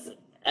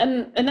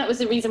 And that was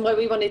the reason why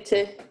we wanted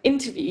to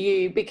interview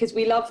you, because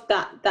we love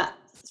that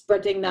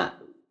spreading that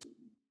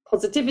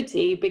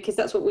positivity, because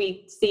that's what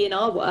we see in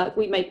our work.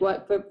 We make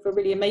work for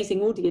really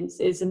amazing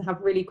audiences and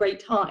have really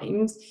great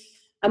times,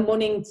 and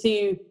wanting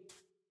to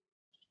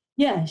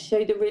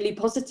show the really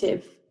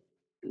positive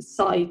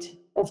side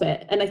of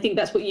it. And I think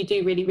that's what you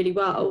do really, really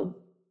well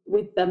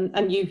with them,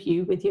 and you,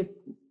 Hugh, with your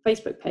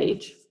Facebook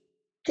page.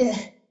 Yeah.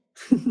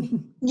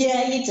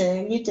 Yeah, you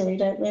do,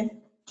 don't you?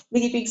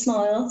 With your big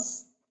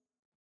smiles.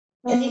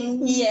 And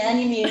your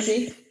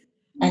music.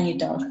 And your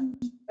dog.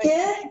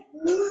 Yeah.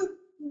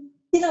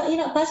 You're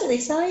not bad at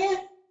this, are you?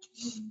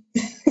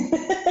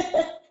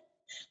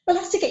 We'll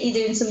have to get you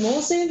doing some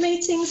more Zoom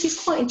meetings. He's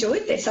quite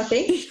enjoyed this, I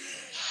think.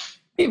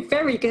 You're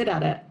very good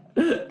at it.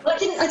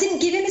 I didn't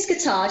give him his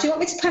guitar. Do you want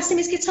me to pass him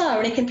his guitar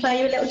and he can play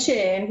you a little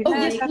tune? Oh,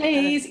 yes,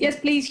 please. Yes,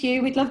 please,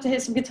 Hugh. We'd love to hear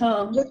some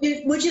guitar.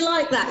 Would you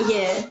like that?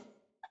 Yeah.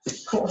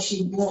 Of course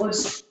you would.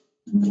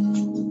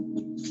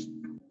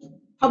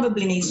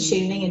 Probably needs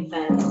tuning in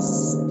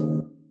fairness.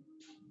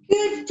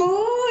 Good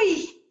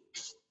boy.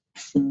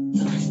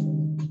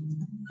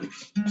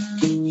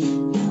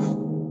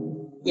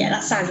 Yeah,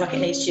 that sounds like it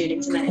needs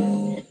tuning to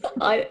me.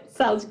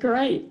 Sounds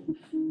great.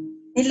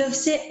 He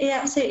loves it. He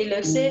absolutely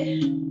loves it.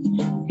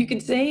 You can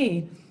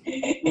see.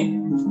 He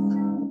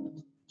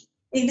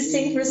can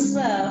sing for us as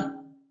well.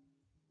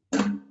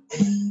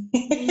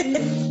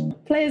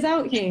 Play us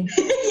out, Hugh.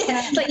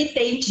 Yeah, it's like your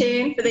theme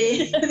tune for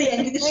the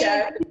end of the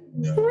show.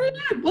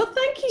 Brilliant. Well,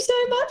 thank you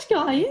so much,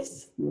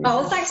 guys.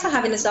 Oh, thanks for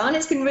having us on.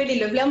 It's been really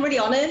lovely. I'm really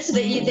honoured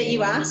that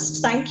you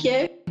asked. Thank you.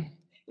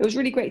 It was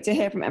really great to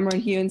hear from Emma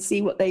and Hugh and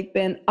see what they've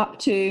been up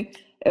to.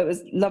 It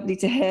was lovely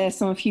to hear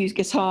some of Hugh's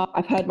guitar.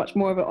 I've heard much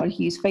more of it on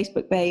Hugh's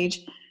Facebook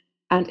page.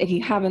 And if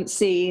you haven't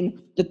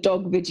seen the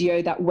dog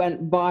video that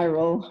went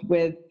viral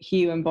with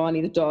Hugh and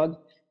Barney the dog,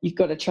 you've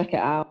got to check it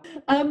out.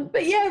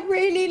 But yeah,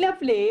 really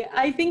lovely.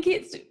 I think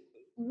it's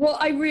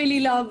what I really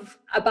love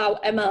about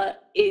Emma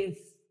is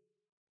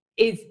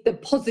the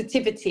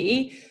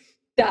positivity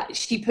that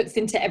she puts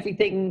into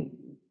everything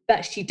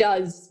that she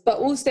does, but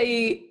also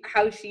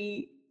how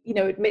she, you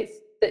know, admits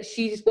that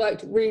she's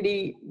worked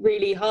really,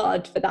 really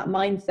hard for that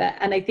mindset.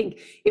 And I think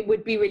it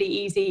would be really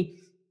easy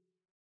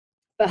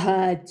for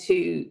her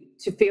to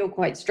feel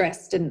quite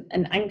stressed and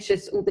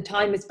anxious all the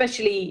time,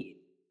 especially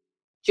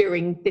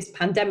during this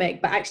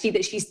pandemic, but actually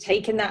that she's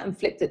taken that and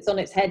flipped it on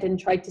its head and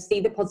tried to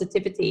see the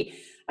positivity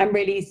and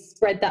really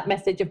spread that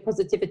message of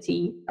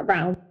positivity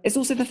around. It's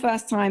also the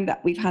first time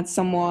that we've had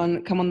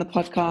someone come on the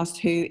podcast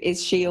who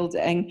is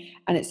shielding,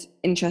 and it's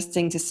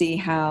interesting to see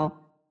how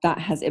that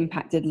has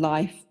impacted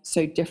life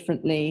so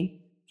differently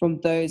from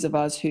those of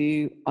us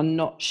who are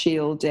not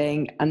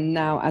shielding, and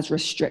now as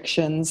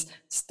restrictions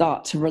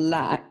start to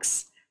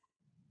relax,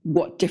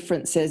 what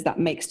differences that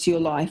makes to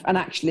your life, and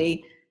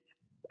actually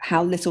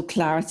how little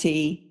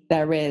clarity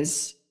there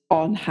is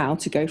on how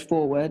to go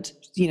forward.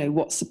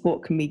 What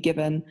support can be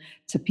given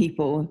to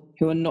people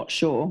who are not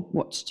sure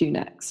what to do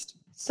next.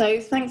 So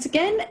thanks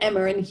again,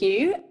 Emma and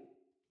Hugh.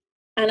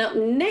 And up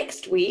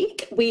next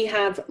week, we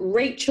have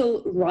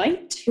Rachel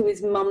Wright, who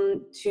is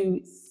mum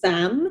to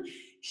Sam.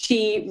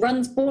 She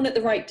runs Born at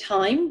the Right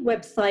Time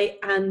website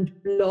and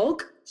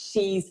blog.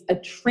 She's a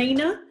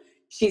trainer.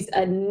 She's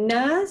a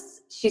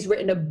nurse. She's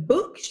written a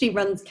book. She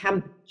runs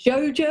Camp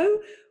Jojo.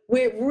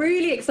 We're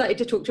really excited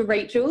to talk to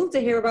Rachel, to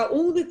hear about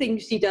all the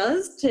things she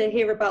does, to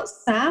hear about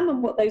Sam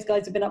and what those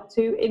guys have been up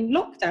to in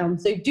lockdown.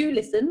 So do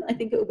listen. I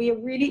think it will be a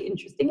really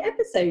interesting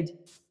episode.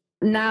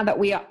 Now that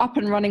we are up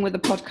and running with the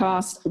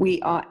podcast,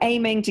 we are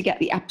aiming to get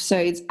the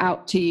episodes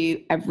out to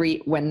you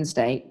every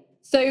Wednesday.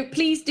 So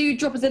please do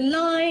drop us a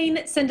line,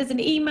 send us an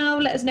email,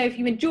 let us know if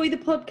you enjoy the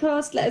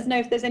podcast, let us know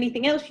if there's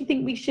anything else you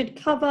think we should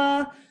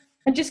cover,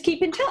 and just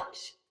keep in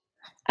touch.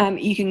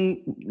 You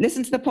can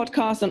listen to the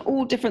podcast on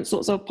all different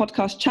sorts of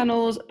podcast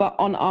channels, but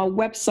on our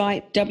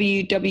website,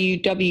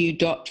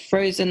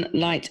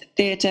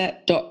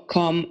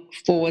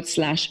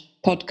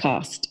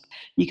 www.frozenlighttheatre.com/podcast.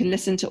 You can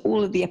listen to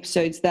all of the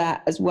episodes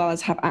there, as well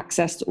as have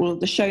access to all of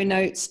the show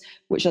notes,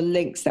 which are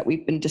links that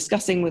we've been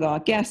discussing with our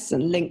guests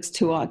and links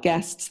to our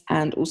guests,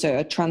 and also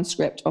a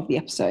transcript of the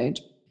episode.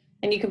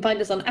 And you can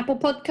find us on Apple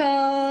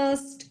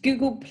Podcast,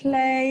 Google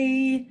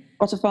Play,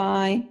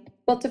 Spotify,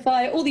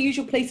 all the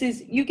usual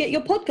places you get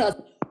your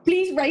podcast.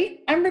 Please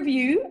rate and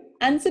review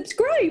and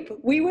subscribe.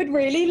 We would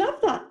really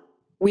love that.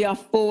 We are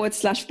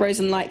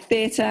 /Frozen Light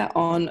Theatre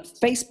on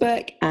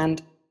Facebook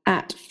and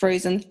at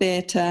Frozen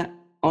Theatre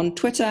on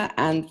Twitter,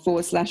 and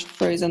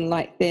 /Frozen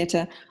Light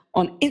Theatre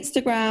on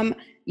Instagram.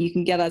 You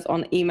can get us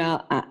on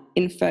email at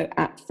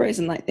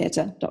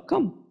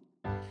info@frozenlighttheatre.com.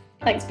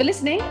 Thanks for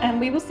listening,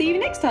 and we will see you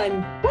next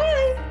time.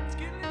 Bye.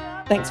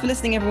 Thanks for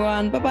listening,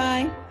 everyone.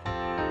 Bye-bye.